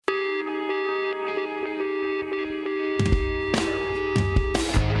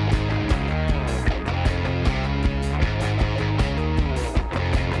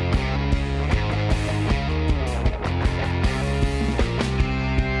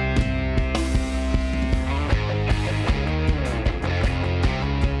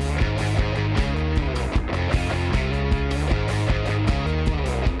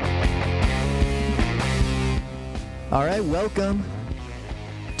All right, welcome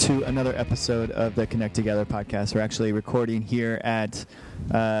to another episode of the Connect Together podcast. We're actually recording here at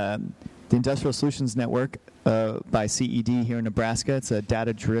the Industrial Solutions Network by CED here in Nebraska. It's a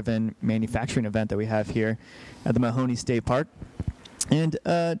data-driven manufacturing event that we have here at the Mahoney State Park. And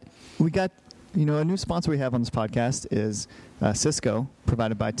we got, a new sponsor we have on this podcast is Cisco,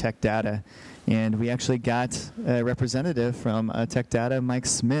 provided by Tech Data. And we actually got a representative from Tech Data, Mike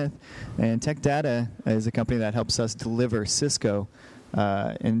Smith. And Tech Data is a company that helps us deliver Cisco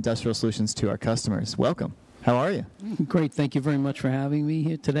industrial solutions to our customers. Welcome. How are you? Great. Thank you very much for having me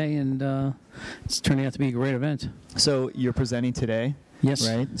here today. And it's turning out to be a great event. So you're presenting today? Yes.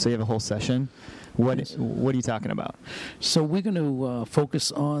 Right? So you have a whole session. What are you talking about? So we're going to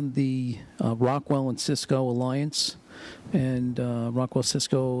focus on the Rockwell and Cisco Alliance and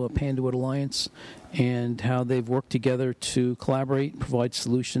Rockwell-Cisco Panduit Alliance, and how they've worked together to collaborate, provide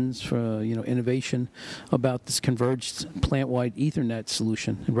solutions for innovation about this converged plant-wide Ethernet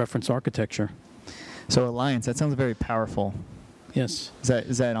solution and reference architecture. So alliance, that sounds very powerful. Yes.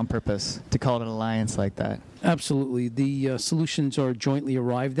 Is that on purpose to call it an alliance like that? Absolutely. The solutions are jointly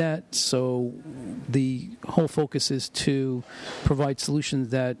arrived at, so the whole focus is to provide solutions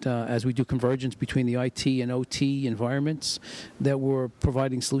that, as we do convergence between the IT and OT environments, that we're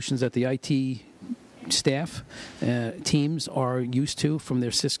providing solutions that the IT staff, teams are used to from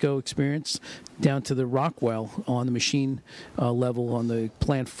their Cisco experience, down to the Rockwell on the machine level on the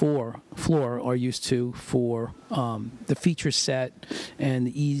plant floor are used to for the feature set and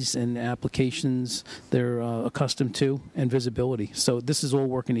the ease and applications they're accustomed to and visibility. So this is all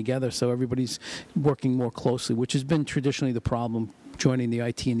working together, so everybody's working more closely, which has been traditionally the problem joining the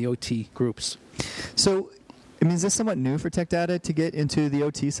IT and the OT groups. So is this somewhat new for Tech Data to get into the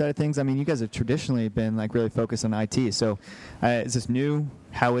OT side of things? I mean, you guys have traditionally been really focused on IT. So is this new?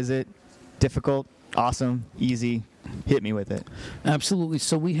 How is it? Difficult? Awesome? Easy? Hit me with it. Absolutely.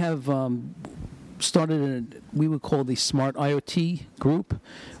 So we have started we would call the Smart IoT group,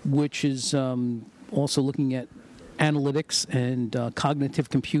 which is also looking at analytics and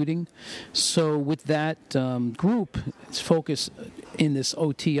cognitive computing. So with that group, its focus in this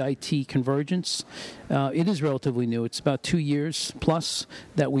OT-IT convergence, it is relatively new. It's about 2 years plus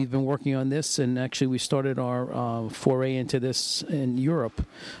that we've been working on this, and actually we started our foray into this in Europe.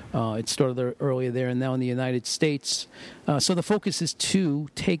 It started there earlier there and now in the United States. So the focus is to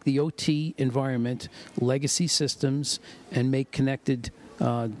take the OT environment, legacy systems, and make connected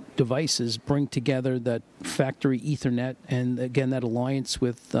devices, bring together that factory Ethernet, and again that alliance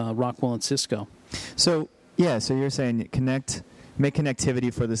with Rockwell and Cisco. So you're saying make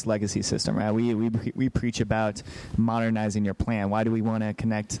connectivity for this legacy system, right? We preach about modernizing your plan. Why do we want to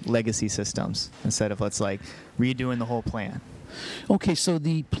connect legacy systems instead of redoing the whole plan? Okay, so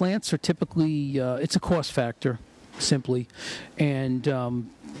the plants are typically it's a cost factor, simply, and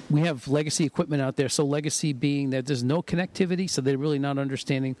we have legacy equipment out there. So legacy being that there's no connectivity, so they're really not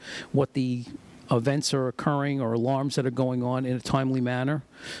understanding what the events are occurring or alarms that are going on in a timely manner,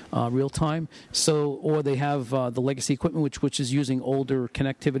 real time. So, or they have the legacy equipment which is using older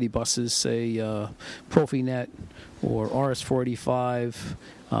connectivity buses, say Profinet or RS-485,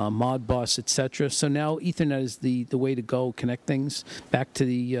 Modbus, etc. So now Ethernet is the way to go, connect things back to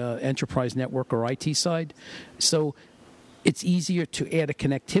the enterprise network or IT side. So it's easier to add a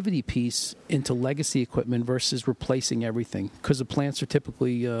connectivity piece into legacy equipment versus replacing everything, because the plants are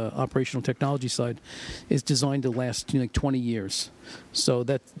typically, operational technology side, is designed to last 20 years. So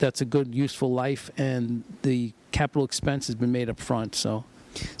that's a good, useful life, and the capital expense has been made up front. So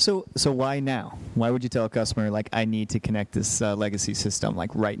why now? Why would you tell a customer, I need to connect this legacy system,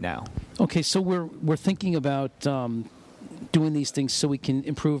 right now? Okay, so we're thinking about doing these things so we can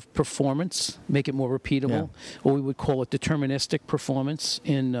improve performance, make it more repeatable, or we would call it deterministic performance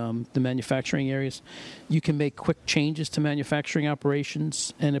in the manufacturing areas. You can make quick changes to manufacturing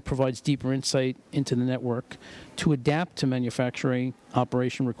operations, and it provides deeper insight into the network to adapt to manufacturing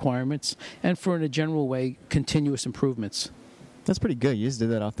operation requirements, and for, in a general way, continuous improvements. That's pretty good. You just did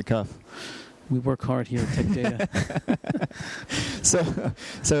that off the cuff. We work hard here at Tech Data.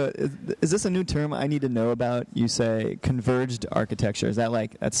 So is this a new term I need to know about? You say converged architecture. Is that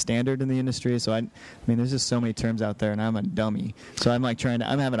that's standard in the industry? So I mean, there's just so many terms out there, and I'm a dummy. So I'm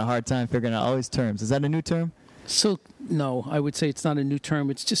I'm having a hard time figuring out all these terms. Is that a new term? So no, I would say it's not a new term.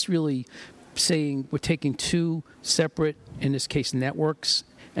 It's just really saying we're taking two separate, in this case, networks,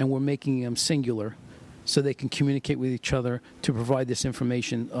 and we're making them singular, so they can communicate with each other to provide this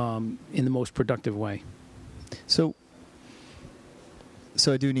information in the most productive way. So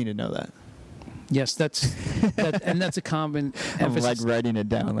I do need to know that. Yes, that's a common emphasis. I'm writing it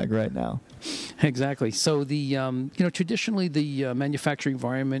down right now. Exactly. So traditionally the manufacturing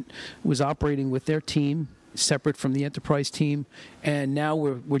environment was operating with their team separate from the enterprise team, and now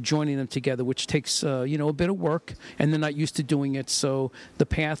we're joining them together, which takes a bit of work, and they're not used to doing it. So the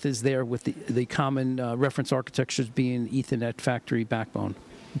path is there with the common reference architectures being Ethernet factory backbone.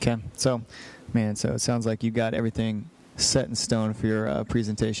 Okay. So it sounds like you got everything set in stone for your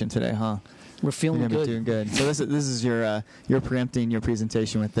presentation today, huh? We're feeling You're gonna good. be doing good. So this is your you're preempting your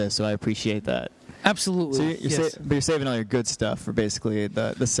presentation with this, so I appreciate that. Absolutely. So yes. but you're saving all your good stuff for basically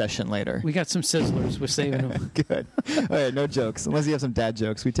the session later. We got some sizzlers. We're saving them. Good. All right, no jokes. Unless you have some dad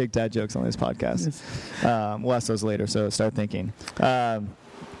jokes. We take dad jokes on this podcast. Yes. We'll ask those later, so start thinking.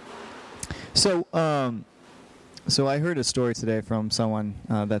 So I heard a story today from someone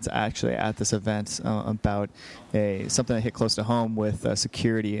that's actually at this event about something that hit close to home with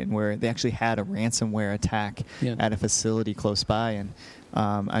security, and where they actually had a ransomware attack at a facility close by. And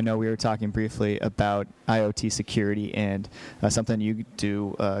I know we were talking briefly about IoT security and something you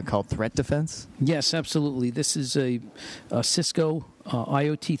do called threat defense. Yes, absolutely. This is a Cisco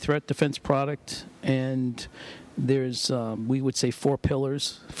IoT threat defense product, and there's, we would say, 4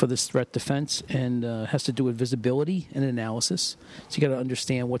 pillars for this threat defense, and has to do with visibility and analysis. So you got to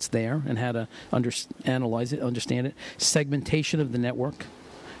understand what's there and how to analyze it, understand it. Segmentation of the network,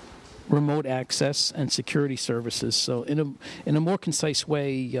 remote access, and security services. So in a more concise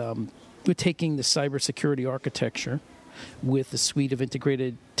way, we're taking the cybersecurity architecture with a suite of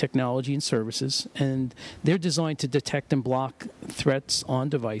integrated technology and services, and they're designed to detect and block threats on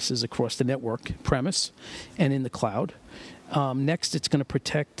devices across the network premise and in the cloud. Next, it's going to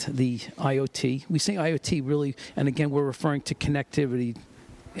protect the IoT. We say IoT really, and again, we're referring to connectivity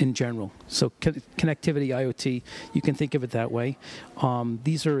in general. So connectivity, IoT, you can think of it that way.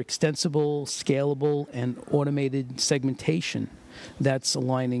 These are extensible, scalable, and automated segmentation that's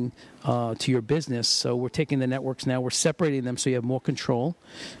aligning to your business. So we're taking the networks now, we're separating them so you have more control,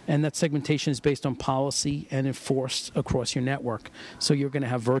 and that segmentation is based on policy and enforced across your network. So you're going to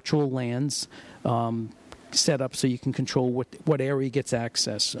have virtual LANs set up so you can control what area gets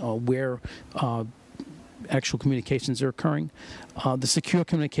access, where actual communications are occurring. The secure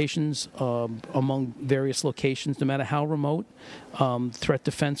communications among various locations, no matter how remote, threat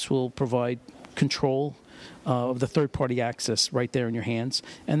defense will provide control of the third-party access right there in your hands.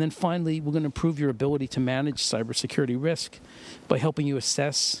 And then finally, we're going to improve your ability to manage cybersecurity risk by helping you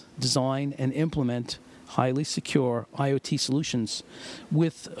assess, design, and implement highly secure IoT solutions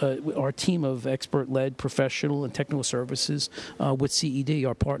with our team of expert-led professional and technical services with CED,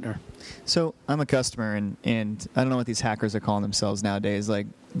 our partner. So I'm a customer, and I don't know what these hackers are calling themselves nowadays, like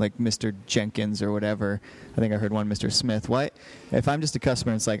Mr. Jenkins or whatever. I think I heard one Mr. Smith. Why? If I'm just a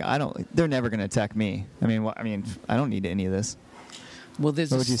customer, it's like they're never going to attack me. I mean, I don't need any of this. Well,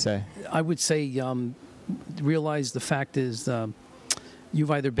 what would you say? I would say realize the fact is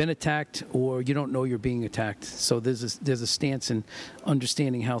you've either been attacked or you don't know you're being attacked. So there's a stance in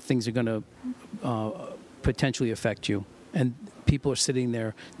understanding how things are going to potentially affect you. And people are sitting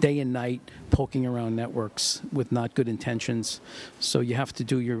there day and night poking around networks with not good intentions. So you have to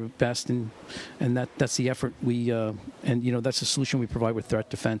do your best, and that's the effort that's the solution we provide with threat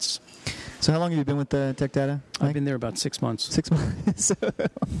defense. So how long have you been with Tech Data, Mike? I've been there about 6 months. 6 months.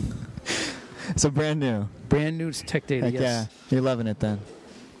 So brand new. Brand new to Tech Data, Heck yes. yeah. You're loving it then.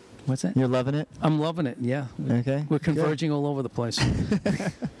 What's that? You're loving it? I'm loving it, yeah. Okay. We're converging all over the place.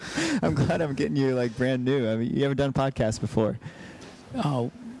 I'm glad I'm getting you brand new. I mean, you haven't done podcasts before.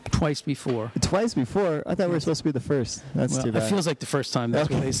 Oh, twice before. Twice before? I thought we were supposed to be the first. That's too bad. It feels like the first time. That's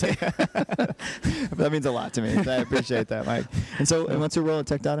what they say. That means a lot to me. I appreciate that, Mike. And what's your role at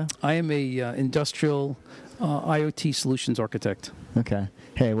Tech Data? I am a industrial IoT solutions architect. Okay.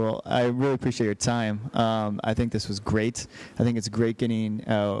 Hey, well, I really appreciate your time. I think this was great. I think it's great getting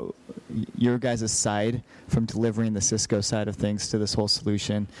your guys' side from delivering the Cisco side of things to this whole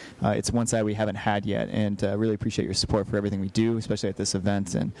solution. It's one side we haven't had yet, and really appreciate your support for everything we do, especially at this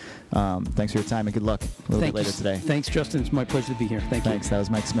event. And thanks for your time, and good luck a little bit later today. Thanks, Justin. It's my pleasure to be here. Thanks. That was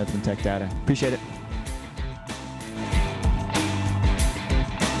Mike Smith from Tech Data. Appreciate it.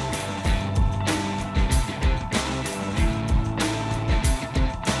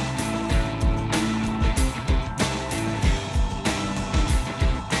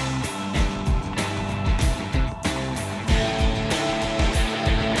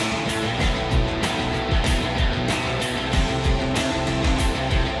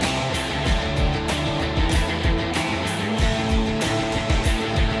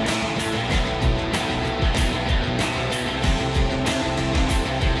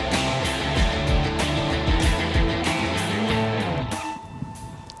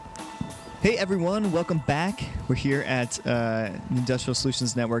 Hey everyone, welcome back. We're here at Industrial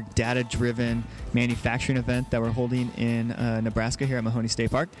Solutions Network data-driven manufacturing event that we're holding in Nebraska here at Mahoney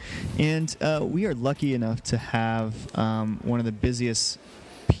State Park. And we are lucky enough to have one of the busiest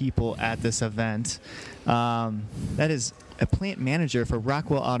people at this event. That is a plant manager for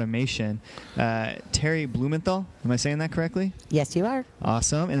Rockwell Automation, Terry Blumenthal. Am I saying that correctly? Yes, you are.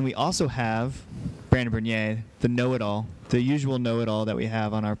 Awesome. And we also have Brandon Bernier, the know-it-all, the usual know-it-all that we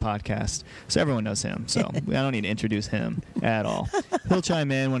have on our podcast. So everyone knows him. So I don't need to introduce him at all. He'll chime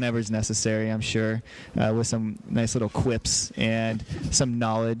in whenever it's necessary, I'm sure, with some nice little quips and some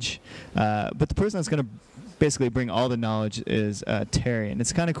knowledge. But the person that's going to basically bring all the knowledge is Terry. And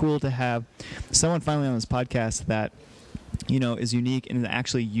it's kind of cool to have someone finally on this podcast that, you know, is unique and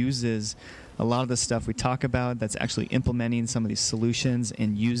actually uses a lot of the stuff we talk about, that's actually implementing some of these solutions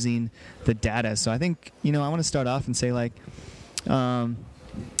and using the data. So I think, you know, I want to start off and say, like,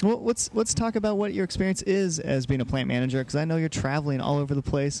 let's talk about what your experience is as being a plant manager, because I know you're traveling all over the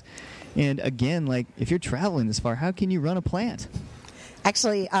place. And again, like, if you're traveling this far, how can you run a plant?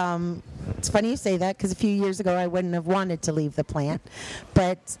 Actually, it's funny you say that, because a few years ago I wouldn't have wanted to leave the plant.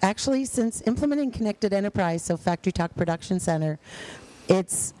 But actually, since implementing Connected Enterprise, so Factory Talk Production Center,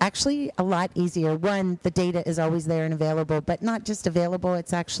 it's actually a lot easier. One, the data is always there and available, but not just available,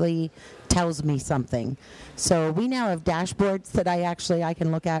 it's actually tells me something. So we now have dashboards that I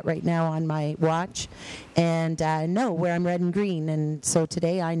can look at right now on my watch and know where I'm red and green. And so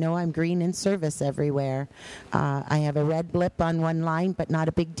today I know I'm green in service everywhere. I have a red blip on one line, but not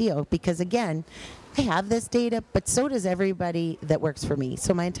a big deal, because again, I have this data, but so does everybody that works for me.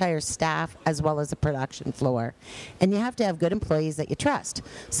 So my entire staff, as well as the production floor. And you have to have good employees that you trust.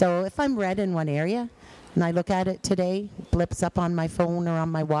 So if I'm red in one area, and I look at it today, blips up on my phone or on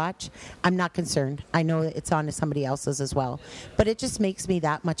my watch, I'm not concerned. I know that it's on to somebody else's as well. But it just makes me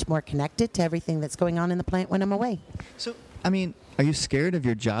that much more connected to everything that's going on in the plant when I'm away. So, I mean, are you scared of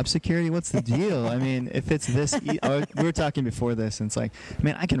your job security? What's the deal? I mean, if it's this, we were talking before this, and it's like,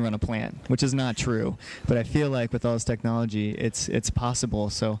 man, I can run a plant, which is not true. But I feel like with all this technology, it's possible.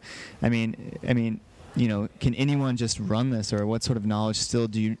 So, I mean, you know, can anyone just run this, or what sort of knowledge still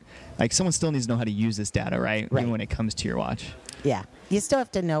do you, like, someone still needs to know how to use this data, right? Even when it comes to your watch. Yeah. You still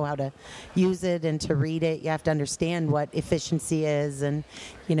have to know how to use it and to read it. You have to understand what efficiency is and,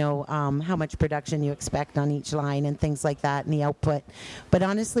 you know, how much production you expect on each line and things like that, and the output. But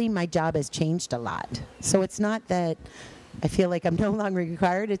honestly, my job has changed a lot. So it's not that I feel like I'm no longer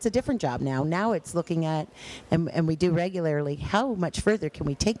required. It's a different job now. Now it's looking at, and we do regularly, how much further can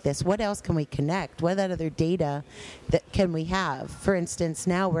we take this? What else can we connect? What other data that can we have? For instance,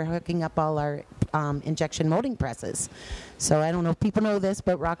 now we're hooking up all our injection molding presses. So I don't know if people know this,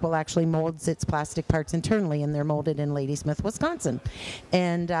 but Rockwell actually molds its plastic parts internally, and they're molded in Ladysmith, Wisconsin.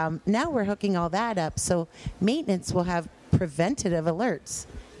 And now we're hooking all that up. So maintenance will have preventative alerts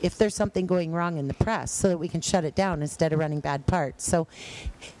if there's something going wrong in the press, so that we can shut it down instead of running bad parts. So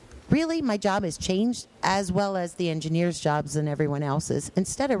really, my job has changed, as well as the engineers' jobs and everyone else's.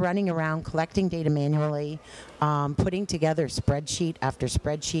 Instead of running around collecting data manually, putting together spreadsheet after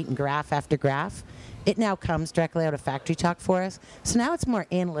spreadsheet and graph after graph, it now comes directly out of Factory Talk for us. So now it's more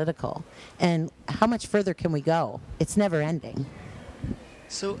analytical. And how much further can we go? It's never ending.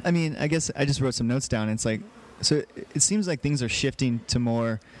 So, I mean, I guess I just wrote some notes down. It's like, so it seems like things are shifting to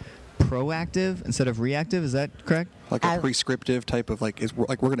more proactive instead of reactive. Is that correct? Like a prescriptive type of, like,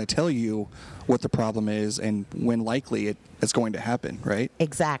 we're going to tell you what the problem is and when likely it's going to happen, right?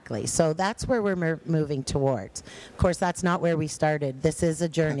 Exactly. So that's where we're moving towards. Of course, that's not where we started. This is a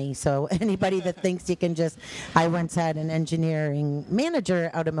journey. So anybody that thinks you can just, I once had an engineering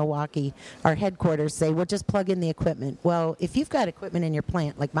manager out of Milwaukee, our headquarters, say, well, just plug in the equipment. Well, if you've got equipment in your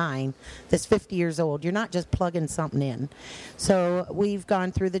plant like mine that's 50 years old, you're not just plugging something in. So we've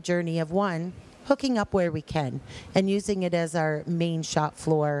gone through the journey of, one, hooking up where we can and using it as our main shop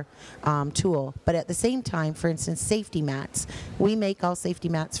floor tool. But at the same time, for instance, safety mats. We make all safety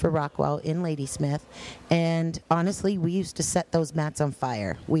mats for Rockwell in Ladysmith. And honestly, we used to set those mats on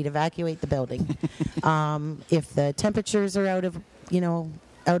fire. We'd evacuate the building. If the temperatures are out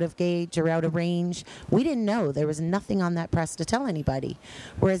of gauge or out of range, we didn't know. There was nothing on that press to tell anybody.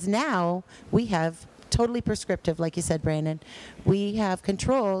 Whereas now we have totally prescriptive, like you said, Brandon. We have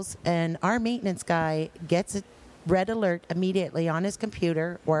controls, and our maintenance guy gets red alert immediately on his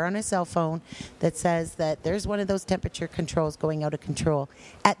computer or on his cell phone that says that there's one of those temperature controls going out of control.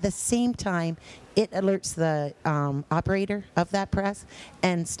 At the same time, it alerts the operator of that press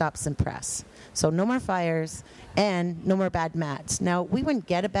and stops the press. So no more fires and no more bad mats. Now, we wouldn't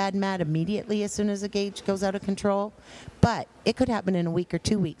get a bad mat immediately as soon as a gauge goes out of control, but it could happen in a week or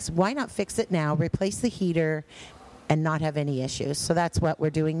 2 weeks. Why not fix it now, replace the heater, and not have any issues? So that's what we're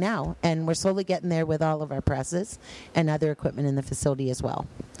doing now. And we're slowly getting there with all of our presses and other equipment in the facility as well.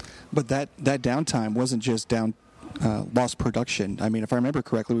 But that downtime wasn't just lost production. I mean, if I remember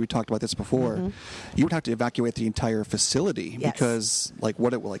correctly, we talked about this before. You would have to evacuate the entire facility because,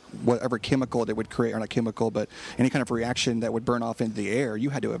 whatever chemical it would create, or not chemical, but any kind of reaction that would burn off into the air, you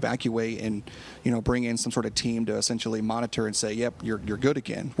had to evacuate and, bring in some sort of team to essentially monitor and say, "Yep, you're good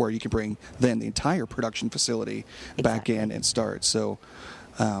again." Where you can bring then the entire production facility back in and start. So.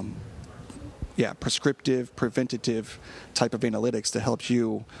 Prescriptive, preventative type of analytics to help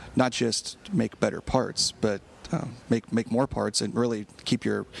you not just make better parts, but make more parts and really keep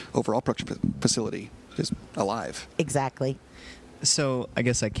your overall production facility just alive. Exactly. So I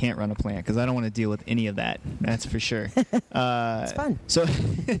guess I can't run a plant because I don't want to deal with any of that. That's for sure. It's fun. So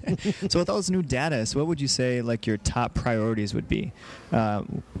with all this new data, so what would you say like your top priorities would be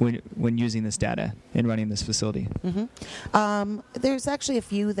when using this data and running this facility? There's actually a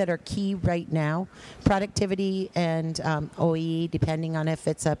few that are key right now. Productivity and OEE, depending on if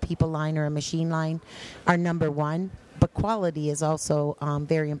it's a people line or a machine line, are number one. But quality is also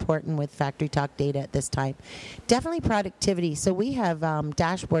very important with Factory Talk data at this time. Definitely productivity. So we have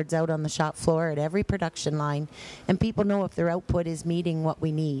dashboards out on the shop floor at every production line, and people know if their output is meeting what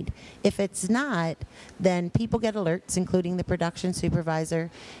we need. If it's not, then people get alerts, including the production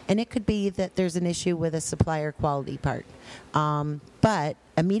supervisor, and it could be that there's an issue with a supplier quality part. But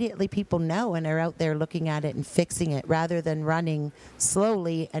immediately people know and are out there looking at it and fixing it rather than running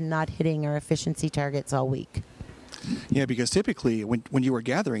slowly and not hitting our efficiency targets all week. Yeah, because typically when you were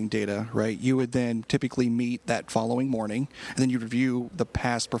gathering data, right, you would then typically meet that following morning, and then you'd review the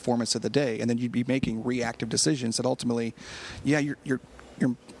past performance of the day, and then you'd be making reactive decisions that ultimately, you're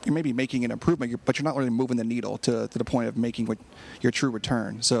maybe making an improvement, but you're not really moving the needle to the point of making what your true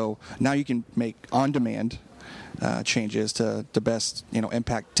return. So now you can make on-demand changes to best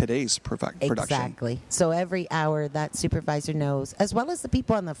impact today's production. Exactly. So every hour that supervisor knows, as well as the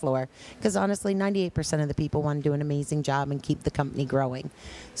people on the floor, because honestly 98% of the people want to do an amazing job and keep the company growing.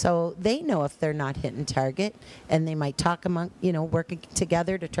 So they know if they're not hitting target, and they might talk among working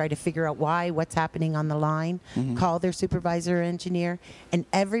together to try to figure out what's happening on the line, call their supervisor or engineer, and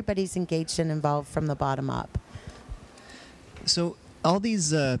everybody's engaged and involved from the bottom up. So all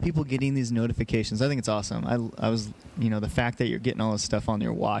these people getting these notifications, I think it's awesome. I was, the fact that you're getting all this stuff on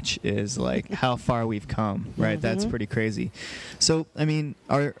your watch is like how far we've come, right? That's pretty crazy. So, I mean,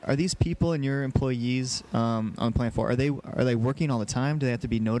 are these people and your employees on Plant 4, are they working all the time? Do they have to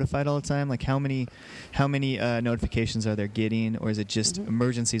be notified all the time? Like how many notifications are they getting, or is it just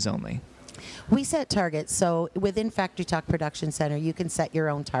emergencies only? We set targets. So within Factory Talk Production Center, you can set your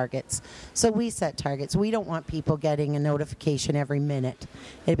own targets. So we set targets. We don't want people getting a notification every minute.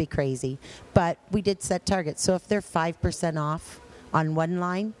 It'd be crazy. But we did set targets. So if they're 5% off on one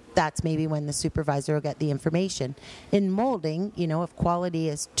line, that's maybe when the supervisor will get the information. In molding, if quality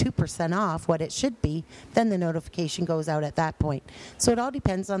is 2% off what it should be, then the notification goes out at that point. So it all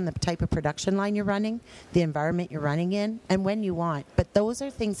depends on the type of production line you're running, the environment you're running in, and when you want. But those are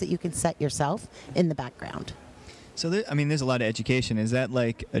things that you can set yourself in the background. So, there's a lot of education. Is that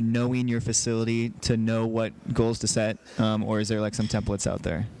like knowing your facility to know what goals to set, or is there like some templates out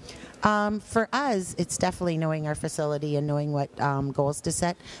there? For us, it's definitely knowing our facility and knowing what goals to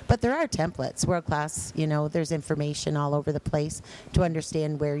set. But there are templates, world class. There's information all over the place to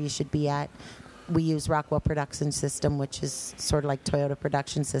understand where you should be at. We use Rockwell Production System, which is sort of like Toyota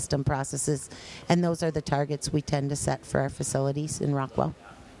Production System processes. And those are the targets we tend to set for our facilities in Rockwell.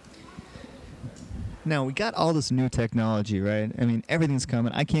 Now, we got all this new technology, right? I mean, everything's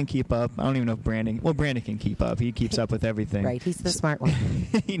coming. I can't keep up. I don't even know if Brandon can keep up. He keeps up with everything. Right, he's the smart one.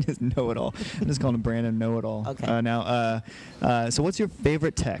 He doesn't know it all. I'm just calling him Brandon Know-It-All. Okay. So what's your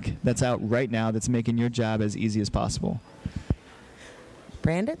favorite tech that's out right now that's making your job as easy as possible?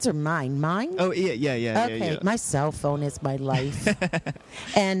 Brandon's or mine? Mine? Oh, yeah. Okay, my cell phone is my life.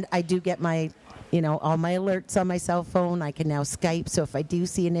 And I do get my... all my alerts on my cell phone. I can now Skype. So if I do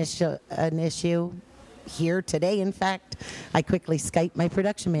see an issue here today, in fact, I quickly Skyped my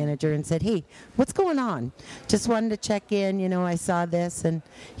production manager and said, "Hey, what's going on? Just wanted to check in. I saw this." And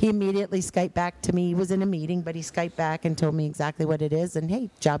he immediately Skyped back to me. He was in a meeting, but he Skyped back and told me exactly what it is. And hey,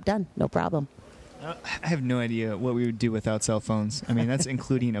 job done. No problem. I have no idea what we would do without cell phones. I mean, that's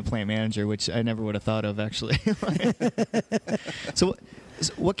including a plant manager, which I never would have thought of, actually. So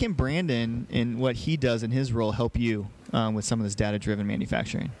what can Brandon and what he does in his role help you with some of this data-driven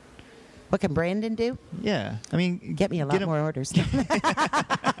manufacturing? What can Brandon do? Yeah. I mean, get me a lot more orders. To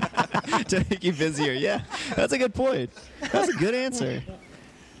make you busier. Yeah. That's a good point. That's a good answer.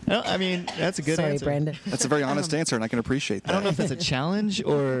 I mean, that's a good answer. Sorry, Brandon. That's a very honest answer, and I can appreciate that. I don't know if that's a challenge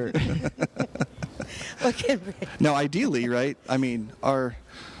or... No, ideally, right? I mean,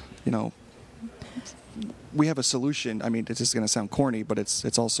 we have a solution. I mean, it's just going to sound corny, but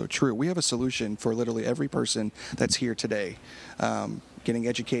it's also true. We have a solution for literally every person that's here today. Getting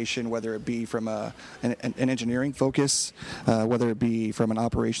education, whether it be from an engineering focus, whether it be from an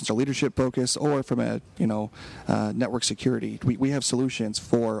operations or leadership focus, or from a network security. We have solutions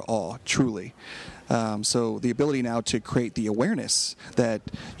for all, truly. So the ability now to create the awareness that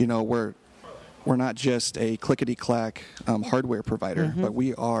we're not just a clickety-clack hardware provider, but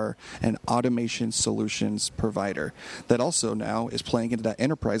we are an automation solutions provider that also now is playing into that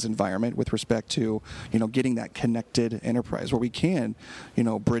enterprise environment with respect to, getting that connected enterprise where we can,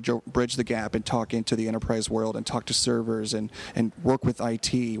 bridge the gap and talk into the enterprise world and talk to servers and work with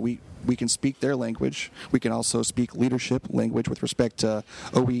IT. We can speak their language. We can also speak leadership language with respect to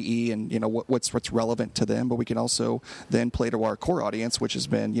OEE and what's relevant to them. But we can also then play to our core audience, which has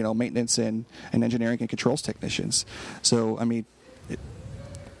been maintenance and engineering and controls technicians. So I mean,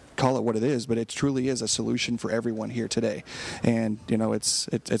 call it what it is, but it truly is a solution for everyone here today. And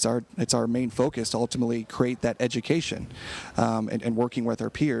it's our main focus to ultimately create that education and working with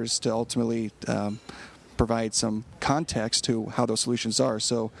our peers to ultimately provide some context to how those solutions are.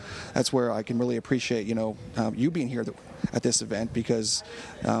 So that's where I can really appreciate, you being here at this event because,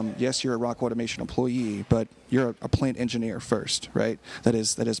 yes, you're a Rockwell Automation employee, but you're a plant engineer first, right? That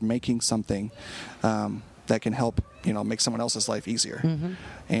is making something that can help, make someone else's life easier.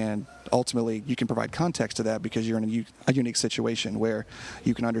 And ultimately, you can provide context to that because you're in a unique situation where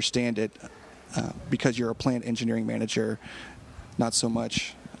you can understand it because you're a plant engineering manager, not so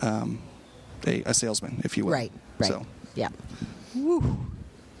much a salesman, if you will. Right. So, yeah. Woo.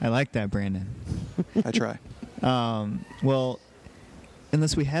 I like that, Brandon. I try. Well,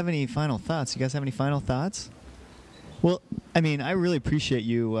 unless we have any final thoughts, you guys have any final thoughts? Well, I mean, I really appreciate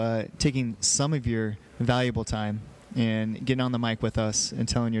you taking some of your valuable time and getting on the mic with us and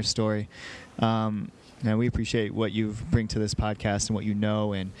telling your story. And we appreciate what you bring to this podcast and what you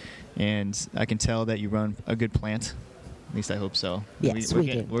know, and I can tell that you run a good plant. At least I hope so. Yes, we're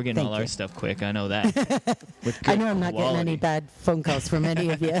getting Thank all our you. stuff quick. I know that. I know I'm not getting any bad phone calls from any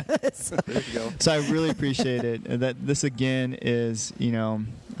of you. So. There you go. So I really appreciate it. That this again is,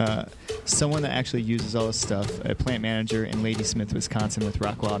 someone that actually uses all this stuff. A plant manager in Ladysmith, Wisconsin, with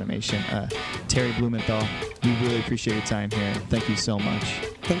Rockwell Automation, Terry Blumenthal. We really appreciate your time here. Thank you so much.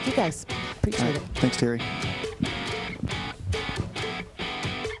 Thank you guys. Appreciate it. Thanks, Terry.